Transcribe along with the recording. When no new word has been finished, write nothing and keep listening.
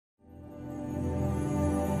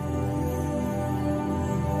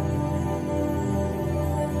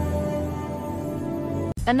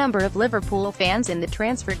A number of Liverpool fans in the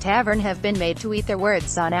transfer tavern have been made to eat their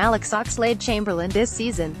words on Alex Oxlade-Chamberlain this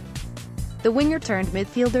season. The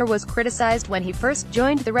winger-turned-midfielder was criticised when he first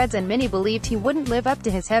joined the Reds, and many believed he wouldn't live up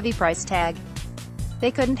to his heavy price tag.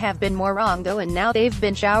 They couldn't have been more wrong though, and now they've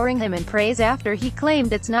been showering him in praise after he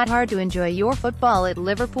claimed it's not hard to enjoy your football at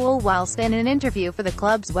Liverpool. Whilst in an interview for the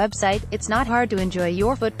club's website, "It's not hard to enjoy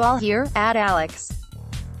your football here, at Alex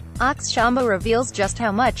Oxlade reveals just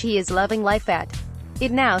how much he is loving life at.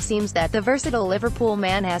 It now seems that the versatile Liverpool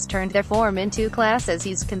man has turned their form into class, as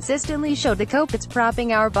he's consistently showed the cope. It's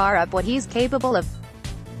propping our bar up what he's capable of.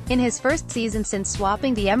 In his first season since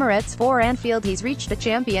swapping the Emirates for Anfield, he's reached a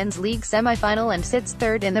Champions League semi-final and sits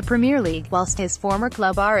third in the Premier League, whilst his former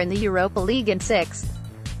club are in the Europa League and sixth.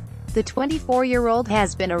 The 24-year-old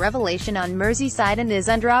has been a revelation on Merseyside and is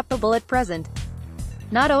undroppable at present.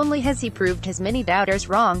 Not only has he proved his many doubters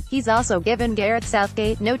wrong, he's also given Gareth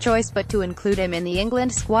Southgate no choice but to include him in the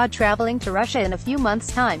England squad travelling to Russia in a few months'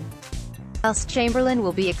 time. Whilst Chamberlain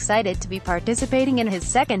will be excited to be participating in his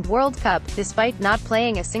second World Cup, despite not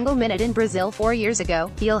playing a single minute in Brazil 4 years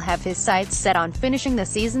ago, he'll have his sights set on finishing the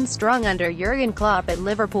season strong under Jurgen Klopp at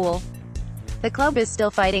Liverpool. The club is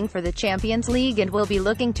still fighting for the Champions League and will be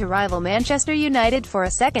looking to rival Manchester United for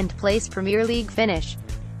a second-place Premier League finish.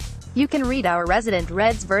 You can read our resident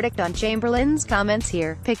Reds verdict on Chamberlain's comments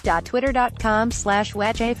here.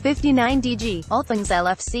 pic.twitter.com/WatchA59DG. All things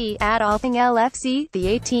LFC, at allthinglfc. The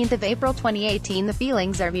 18th of April 2018. The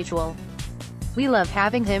feelings are mutual. We love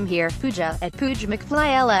having him here. Pooja, at Pooj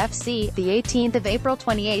McFly LFC. The 18th of April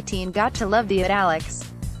 2018. Got to love the at Alex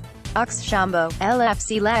Oxlade,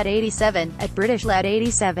 LFC Lad 87, at British Lad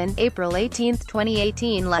 87, April 18th,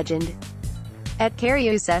 2018. Legend. At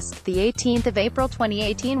Kariusesk, the 18th of April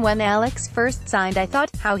 2018. When Alex first signed, I thought,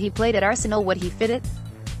 how he played at Arsenal, would he fit it?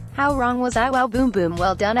 How wrong was I? Wow, boom boom.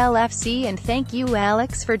 Well done LFC, and thank you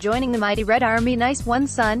Alex for joining the mighty Red Army. Nice one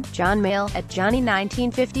son. John Mail, at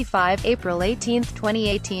Johnny1955, April 18th,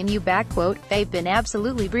 2018. You back quote, they've been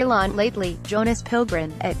absolutely brilliant lately. Jonas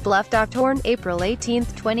Pilgrim, at Bluff Doctorn, April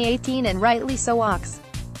 18th, 2018, and rightly so Ox.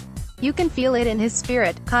 You can feel it in his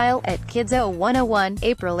spirit. Kyle, at Kidzo101,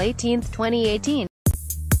 April 18th, 2018.